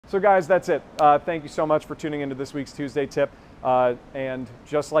So guys, that's it. Thank you so much for tuning into this week's Tuesday tip. And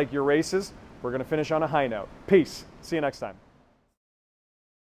just like your races, we're gonna finish on a high note. Peace. See you next time.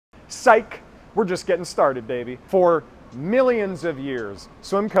 Psych, we're just getting started, baby. For millions of years,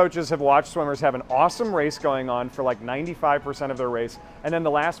 swim coaches have watched swimmers have an awesome race going on for like 95% of their race, and then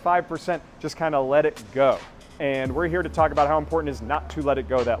the last 5% just kind of let it go. And we're here to talk about how important it is not to let it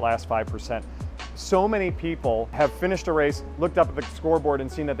go that last 5%. So many people have finished a race, looked up at the scoreboard and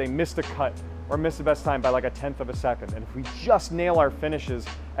seen that they missed a cut or missed the best time by like 1/10 of a second. And if we just nail our finishes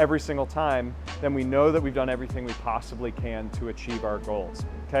every single time, then we know that we've done everything we possibly can to achieve our goals,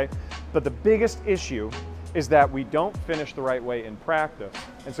 okay? But the biggest issue is that we don't finish the right way in practice,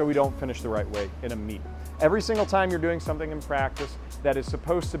 and so we don't finish the right way in a meet. Every single time you're doing something in practice that is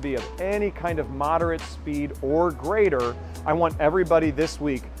supposed to be of any kind of moderate speed or greater, I want everybody this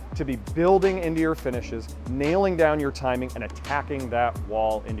week to be building into your finishes, nailing down your timing, and attacking that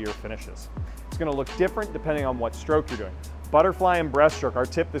wall into your finishes. It's gonna look different depending on what stroke you're doing. Butterfly and breaststroke, our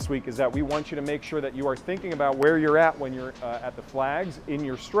tip this week is that we want you to make sure that you are thinking about where you're at when you're at the flags in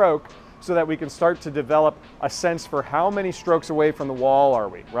your stroke, so that we can start to develop a sense for how many strokes away from the wall are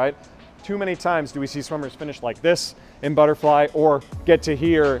we, right? Too many times do we see swimmers finish like this in butterfly or get to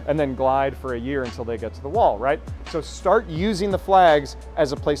here and then glide for a year until they get to the wall, right? So start using the flags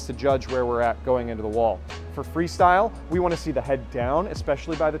as a place to judge where we're at going into the wall. For freestyle, we want to see the head down,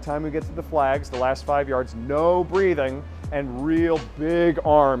 especially by the time we get to the flags, the last 5 yards, no breathing, and real big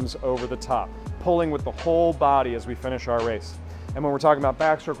arms over the top, pulling with the whole body as we finish our race. And when we're talking about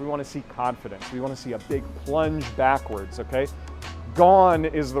backstroke, we want to see confidence. We want to see a big plunge backwards, okay? Gone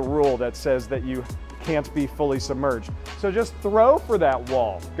is the rule that says that you can't be fully submerged. So just throw for that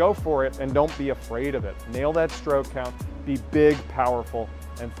wall. Go for it and don't be afraid of it. Nail that stroke count, be big, powerful,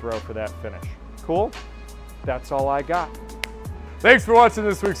 and throw for that finish. Cool? That's all I got. Thanks for watching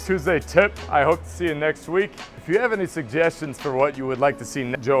this week's Tuesday tip. I hope to see you next week. If you have any suggestions for what you would like to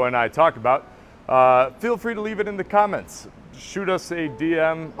see Joe and I talk about, feel free to leave it in the comments. Shoot us a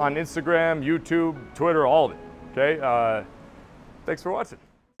DM on Instagram, YouTube, Twitter, all of it, okay? Thanks for watching.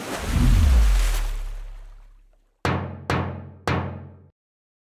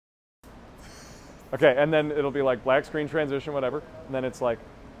 Okay, and then it'll be like black screen transition, whatever, and then it's like,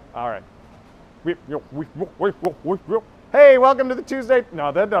 all right. Hey, welcome to the Tuesday.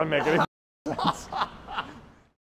 No, that doesn't make any